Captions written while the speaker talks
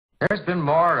There's been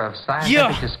more of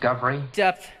scientific discovery,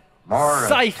 Depth, more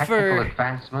Cypher, of technical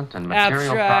advancement and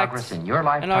material Abstract, progress in your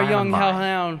lifetime and our young and mine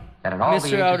hellhound, than in all the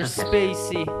ages of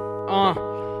history.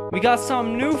 Mr.Spacey. We got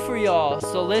something new for y'all,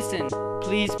 so listen,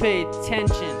 please pay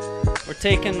attention. We're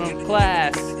taking a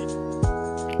class.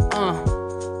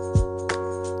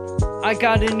 I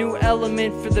got a new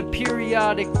element for the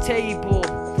periodic table.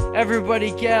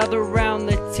 Everybody gather around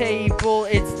the table.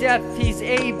 It's depth, he's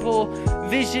able.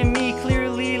 Vision me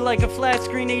clearly like a flat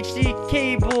screen HD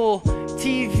cable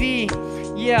TV.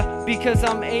 Yeah, because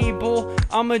I'm able.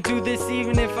 I'ma do this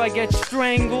even if I get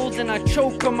strangled and I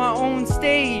choke on my own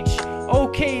stage.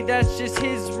 Okay, that's just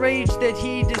his rage that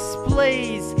he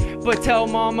displays. But tell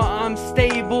mama I'm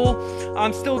stable.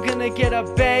 I'm still gonna get a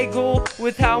bagel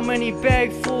with how many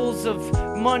bagfuls of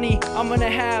money I'm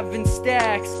gonna have in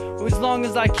stacks. As long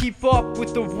as I keep up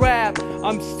with the rap,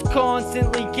 I'm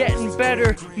constantly getting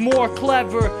better, more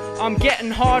clever. I'm getting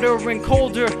harder and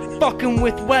colder, fucking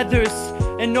with weathers.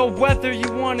 And no weather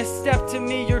you wanna step to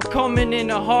me, you're coming in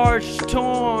a harsh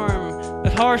storm. A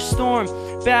harsh storm,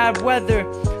 bad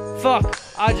weather. Fuck,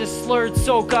 I just slurred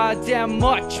so goddamn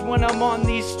much. When I'm on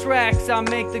these tracks, I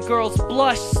make the girls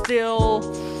blush still.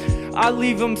 I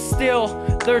leave them still,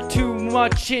 they're too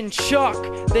much in shock.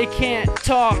 They can't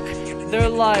talk, they're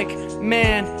like,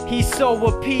 man, he's so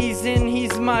appeasing.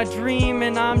 He's my dream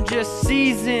and I'm just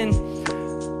seasoned.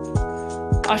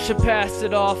 I should pass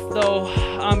it off though,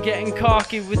 I'm getting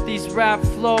cocky with these rap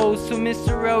flows. So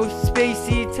Mr.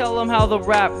 Spacey, tell him how the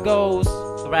rap goes.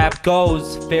 The rap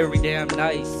goes very damn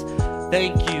nice.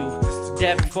 Thank you,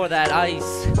 Deb, for that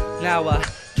ice. Now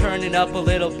turn it up a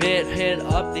little bit, hit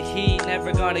up the heat,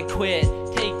 never gonna quit.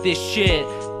 Take this shit,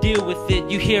 deal with it,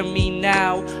 you hear me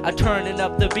now. I turn it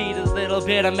up the beat a little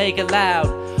bit, I make it loud.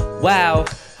 Wow,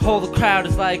 whole crowd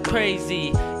is like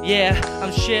crazy. Yeah,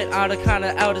 I'm shit out of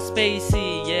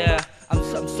spacey. Yeah,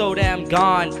 I'm so damn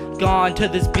gone to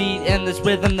this beat and this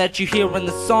rhythm that you hear in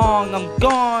the song. I'm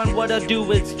gone, what I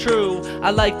do it's true.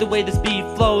 I like the way this beat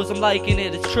flows, I'm liking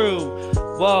it, it's true.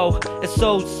 Whoa, it's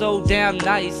so damn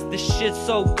nice. This shit's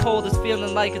so cold, it's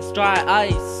feeling like it's dry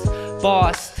ice.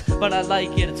 Bossed, but I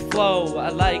like it, it's flow. I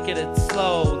like it, it's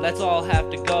slow. Let's all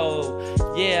have to go.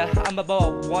 Yeah, I'm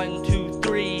about 1, 2,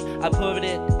 3. I put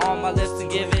it on my lips and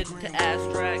give it to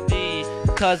Abstract D.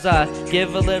 Cause I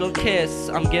give a little kiss,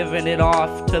 I'm giving it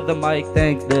off to the mic,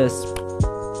 thanks this.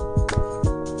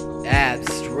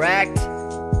 Abstract.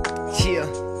 Yeah.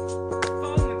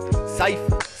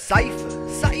 Cypher.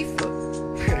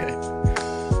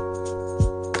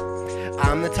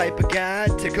 I'm the type of guy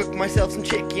to cook myself some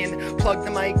chicken, plug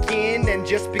the mic in and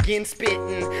just begin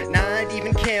spitting. Not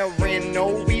even caring,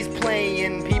 always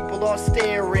playing. People are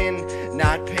staring,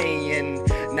 not paying,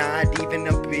 not even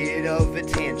a bit of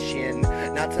attention.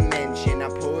 Not to mention I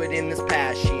put in this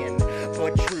passion,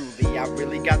 but truly I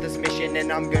really got this mission,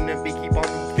 and I'm gonna keep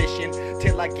on fishing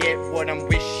till I get what I'm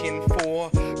wishing for.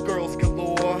 Girls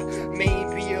galore,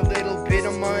 maybe a little bit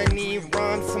of money,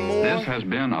 rhyme some more. This has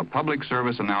been a public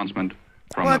service announcement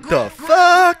from what the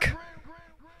fuck?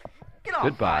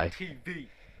 Goodbye.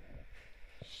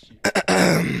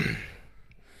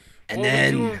 And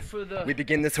then we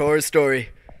begin this horror story.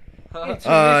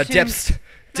 Depth,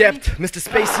 Mr.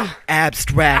 Spacey,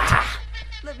 Abstract.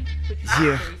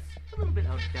 Yeah.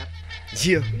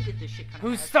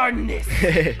 Who's starting this?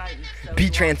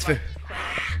 Beat transfer.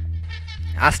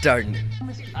 I started it.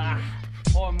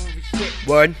 Horror movie shit.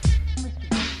 Word.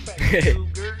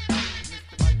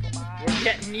 We're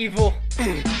getting evil.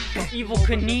 Evil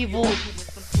Knievel.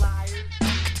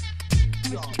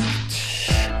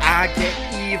 I get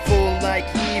evil like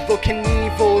Evil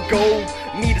Knievel. Go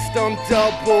meet a stump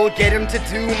double, get him to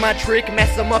do my trick,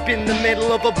 mess him up in the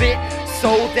middle of a bit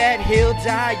so that he'll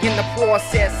die in the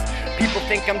process. People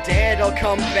think I'm dead, I'll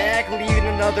come back, leading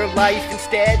another life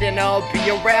instead, and I'll be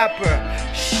a rapper.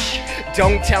 Shh,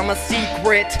 don't tell my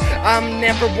secret, I'm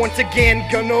never once again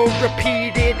gonna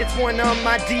repeat it. It's one of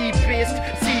my deepest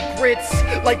secrets,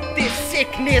 like this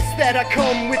sickness that I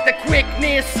come with the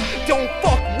quickness. Don't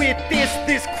fuck with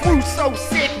this crew's so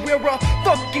sick, we're a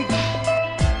fucking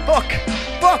fuck.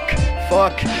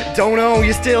 Don't know,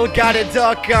 you still gotta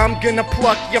duck. I'm gonna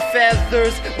pluck your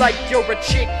feathers like you're a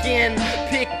chicken,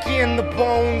 picking the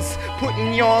bones,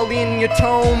 putting y'all in your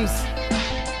tomes.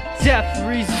 Death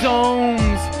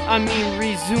resumes.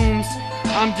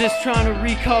 I'm just trying to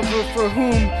recover for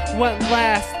whom went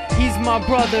last. He's my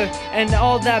brother, and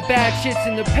all that bad shit's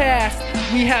in the past.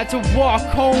 We had to walk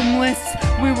homeless,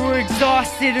 we were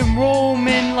exhausted and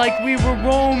roaming like we were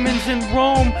Romans in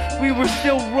Rome. We were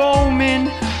still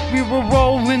roaming, we were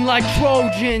rolling like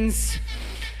Trojans.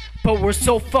 But we're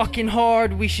so fucking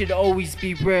hard, we should always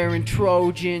be raring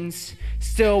Trojans.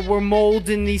 Still we're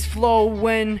molding these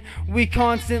flowing, we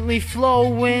constantly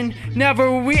flowing. Never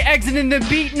are we exiting the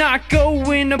beat, not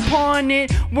going upon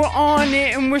it. We're on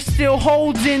it and we're still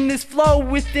holding this flow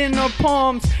within our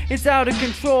palms. It's out of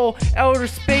control, Elder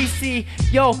Spacey.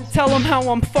 Yo, tell them how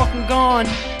I'm fucking gone.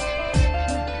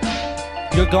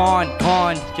 You're gone,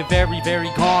 gone, you're very,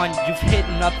 very gone. You've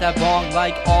hitting up that bong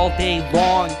like all day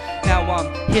long. Now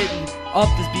I'm hitting up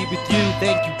this beat with you.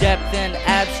 Thank you, Depth and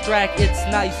Abstract, it's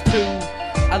nice too.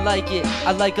 I like it,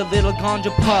 I like a little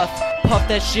ganja puff. Puff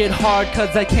that shit hard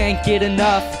cause I can't get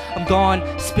enough. I'm gone,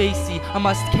 Spacey, I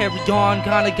must carry on.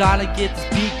 Gotta get this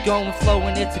beat going,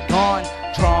 flowing, it's a gone.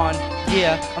 Drawn,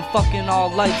 yeah, I'm fucking all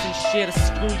lights and shit. I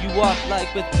screw you up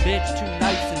like with bitch, too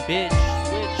nice and bitch.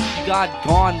 Switch, you got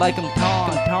gone like I'm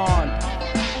gone.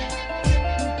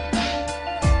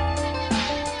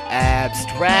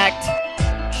 Abstract.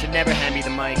 Should never hand me the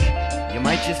mic. You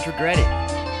might just regret it.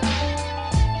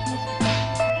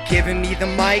 Giving me the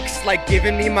mics, like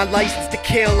giving me my license to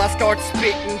kill. I start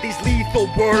spitting these lethal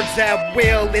words at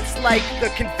will. It's like the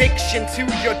conviction to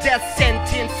your death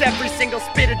sentence. Every single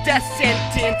spit a death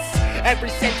sentence. Every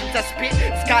sentence I spit,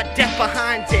 it's got death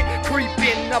behind it.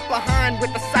 Creeping up behind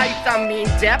with the scythe, I mean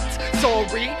depth.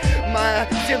 Sorry, my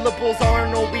syllables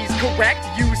aren't always correct.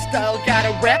 You style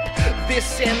gotta rep.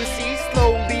 This MC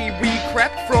slowly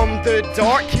recrept from the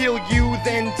dark. Kill you,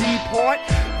 then depart.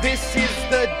 This is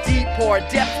the deep part,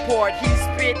 depth part. He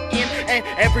spit in and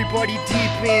everybody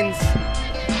deepens.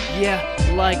 Yeah,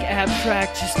 like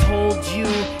Abstract just told you,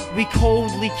 we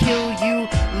coldly kill you,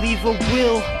 leave a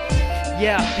will.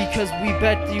 Yeah, because we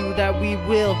bet you that we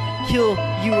will kill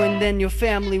you and then your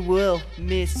family will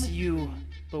miss you.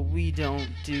 But we don't,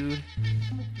 dude.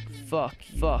 Fuck.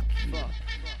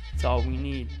 That's all we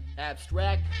need.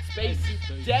 Abstract,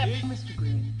 Spacey, Depth,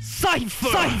 Mr.Green. Cypher!